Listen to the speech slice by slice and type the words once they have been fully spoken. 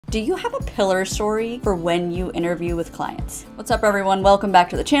Do you have a pillar story for when you interview with clients? What's up, everyone? Welcome back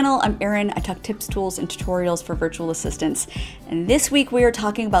to the channel. I'm Erin. I talk tips, tools, and tutorials for virtual assistants. And this week we are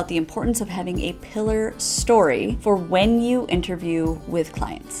talking about the importance of having a pillar story for when you interview with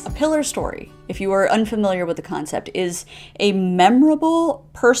clients. A pillar story, if you are unfamiliar with the concept, is a memorable,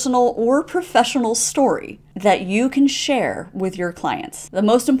 personal, or professional story that you can share with your clients. The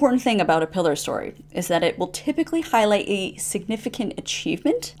most important thing about a pillar story is that it will typically highlight a significant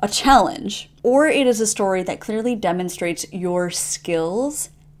achievement, a challenge, or it is a story that clearly demonstrates your skills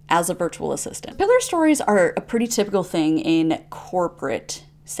as a virtual assistant. Pillar stories are a pretty typical thing in corporate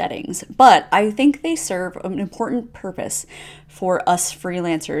settings, but I think they serve an important purpose for us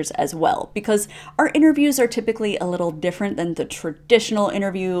freelancers as well, because our interviews are typically a little different than the traditional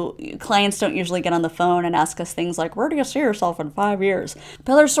interview. Clients don't usually get on the phone and ask us things like, where do you see yourself in 5 years?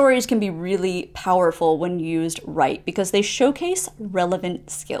 Pillar stories can be really powerful when used right because they showcase relevant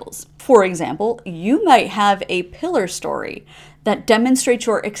skills. For example, you might have a pillar story that demonstrates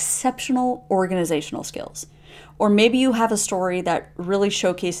your exceptional organizational skills. Or maybe you have a story that really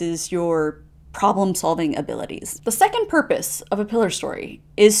showcases your problem-solving abilities. The second purpose of a pillar story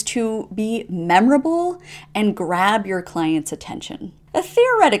is to be memorable and grab your client's attention.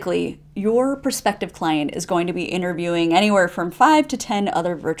 Theoretically, your prospective client is going to be interviewing anywhere from 5 to 10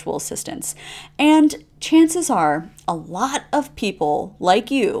 other virtual assistants. And chances are a lot of people like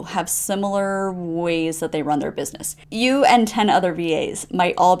you have similar ways that they run their business. You and 10 other VAs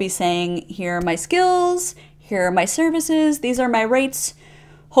might all be saying, here are my skills, here are my services, these are my rates,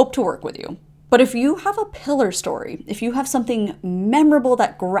 hope to work with you. But if you have a pillar story, if you have something memorable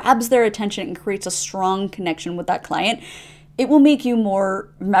that grabs their attention and creates a strong connection with that client, it will make you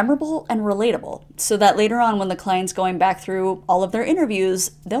more memorable and relatable so that later on when the client's going back through all of their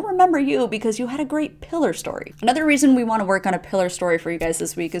interviews, they'll remember you because you had a great pillar story. Another reason we want to work on a pillar story for you guys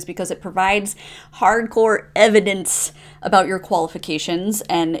this week is because it provides hardcore evidence about your qualifications,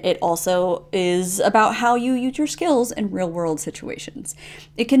 and it also is about how you use your skills in real-world situations.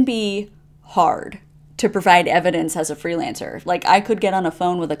 It can be hard to provide evidence as a freelancer. Like, I could get on a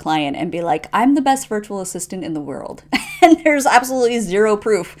phone with a client and be like, I'm the best virtual assistant in the world. And there's absolutely zero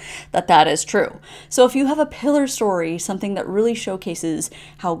proof that that is true. So if you have a pillar story, something that really showcases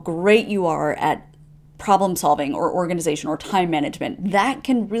how great you are at problem solving or organization or time management, that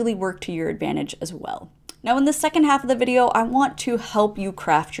can really work to your advantage as well. Now, in the second half of the video, I want to help you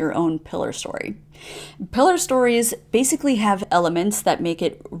craft your own pillar story. Pillar stories basically have elements that make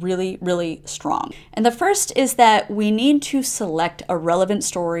it really, really strong. And the first is that we need to select a relevant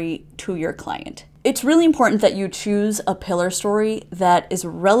story to your client. It's really important that you choose a pillar story that is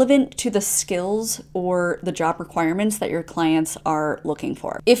relevant to the skills or the job requirements that your clients are looking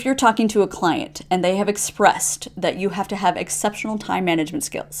for. If you're talking to a client and they have expressed that you have to have exceptional time management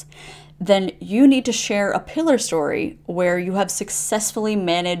skills, then you need to share a pillar story where you have successfully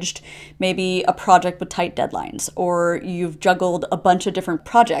managed maybe a project with tight deadlines, or you've juggled a bunch of different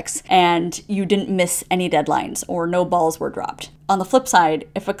projects and you didn't miss any deadlines or no balls were dropped. On the flip side,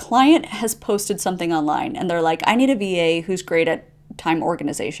 if a client has posted something online and they're like, I need a VA who's great at time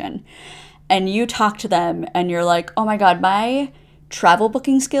organization, and you talk to them and you're like, oh my God, my travel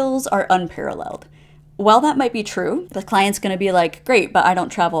booking skills are unparalleled. While that might be true, the client's going to be like, great, but I don't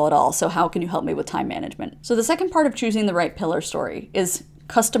travel at all, so how can you help me with time management? So the second part of choosing the right pillar story is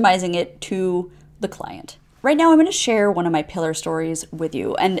customizing it to the client. Right now, I'm going to share one of my pillar stories with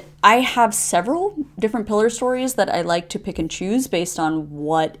you, and I have several different pillar stories that I like to pick and choose based on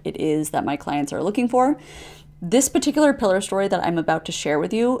what it is that my clients are looking for. This particular pillar story that I'm about to share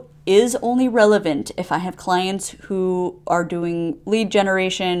with you is only relevant if I have clients who are doing lead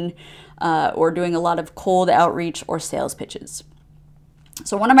generation, or doing a lot of cold outreach or sales pitches.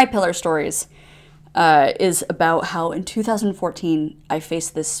 So one of my pillar stories is about how in 2014, I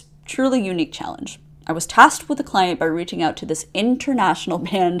faced this truly unique challenge. I was tasked with a client by reaching out to this international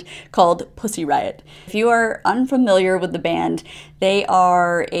band called Pussy Riot. If you are unfamiliar with the band, they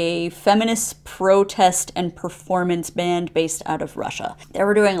are a feminist protest and performance band based out of Russia. They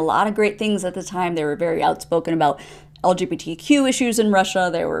were doing a lot of great things at the time. They were very outspoken about LGBTQ issues in Russia.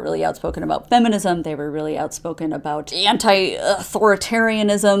 They were really outspoken about feminism. They were really outspoken about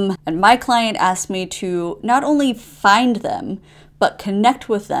anti-authoritarianism. And my client asked me to not only find them, but connect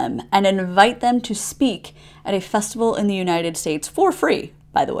with them and invite them to speak at a festival in the United States for free,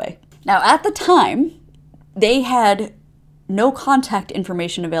 by the way. Now, at the time, they had no contact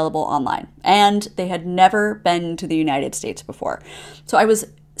information available online, and they had never been to the United States before. So I was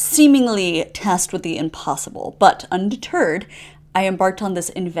seemingly tasked with the impossible, but undeterred, I embarked on this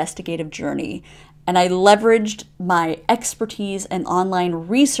investigative journey And I leveraged my expertise in online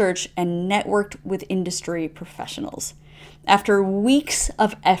research and networked with industry professionals. After weeks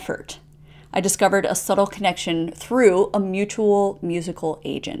of effort, I discovered a subtle connection through a mutual musical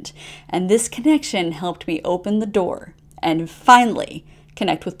agent. And this connection helped me open the door and finally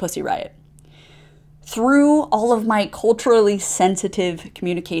connect with Pussy Riot. Through all of my culturally sensitive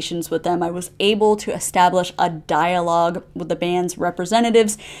communications with them, I was able to establish a dialogue with the band's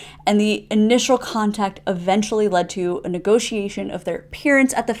representatives, and the initial contact eventually led to a negotiation of their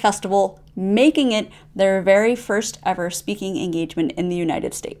appearance at the festival, making it their very first ever speaking engagement in the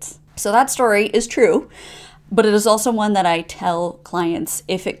United States. So that story is true, but it is also one that I tell clients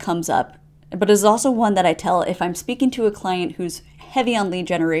if it comes up, but it is also one that I tell if I'm speaking to a client who's heavy on lead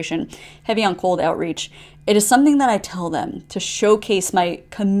generation, heavy on cold outreach. It is something that I tell them to showcase my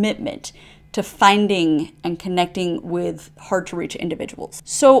commitment to finding and connecting with hard to reach individuals.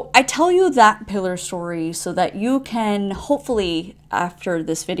 So I tell you that pillar story so that you can hopefully, after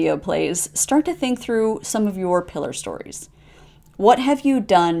this video plays, start to think through some of your pillar stories. What have you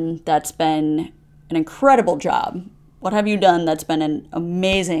done that's been an incredible job? What have you done that's been an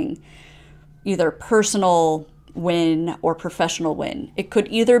amazing, either personal win or professional win? It could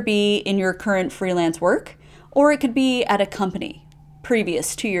either be in your current freelance work, or it could be at a company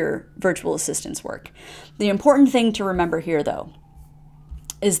previous to your virtual assistance work. The important thing to remember here, though,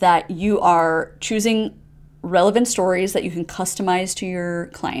 is that you are choosing relevant stories that you can customize to your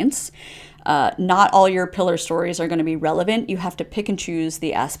clients. Not all your pillar stories are going to be relevant. You have to pick and choose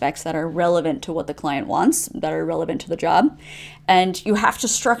the aspects that are relevant to what the client wants, that are relevant to the job. And you have to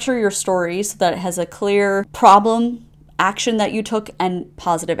structure your story so that it has a clear problem, action that you took, and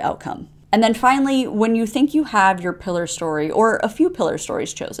positive outcome. And then finally, when you think you have your pillar story or a few pillar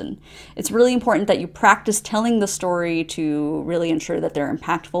stories chosen, it's really important that you practice telling the story to really ensure that they're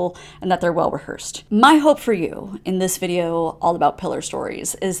impactful and that they're well rehearsed. My hope for you in this video all about pillar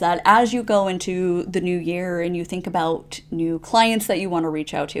stories is that as you go into the new year and you think about new clients that you want to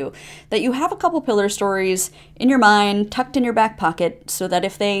reach out to, that you have a couple pillar stories in your mind, tucked in your back pocket, so that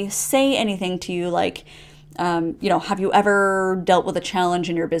if they say anything to you like, have you ever dealt with a challenge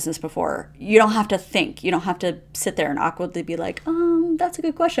in your business before? You don't have to think. You don't have to sit there and awkwardly be like, that's a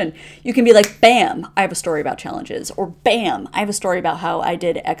good question. You can be like, bam, I have a story about challenges. Or bam, I have a story about how I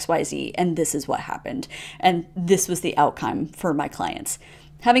did XYZ and this is what happened. And this was the outcome for my clients.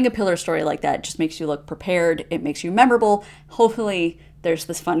 Having a pillar story like that just makes you look prepared. It makes you memorable. Hopefully there's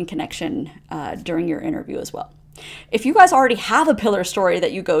this fun connection during your interview as well. If you guys already have a pillar story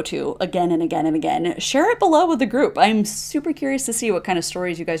that you go to again and again and again, share it below with the group. I'm super curious to see what kind of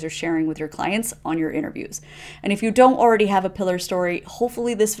stories you guys are sharing with your clients on your interviews. And if you don't already have a pillar story,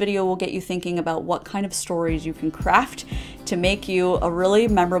 hopefully this video will get you thinking about what kind of stories you can craft to make you a really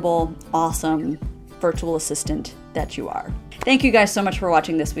memorable, awesome virtual assistant that you are. Thank you guys so much for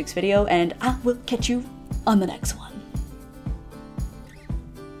watching this week's video, and I will catch you on the next one.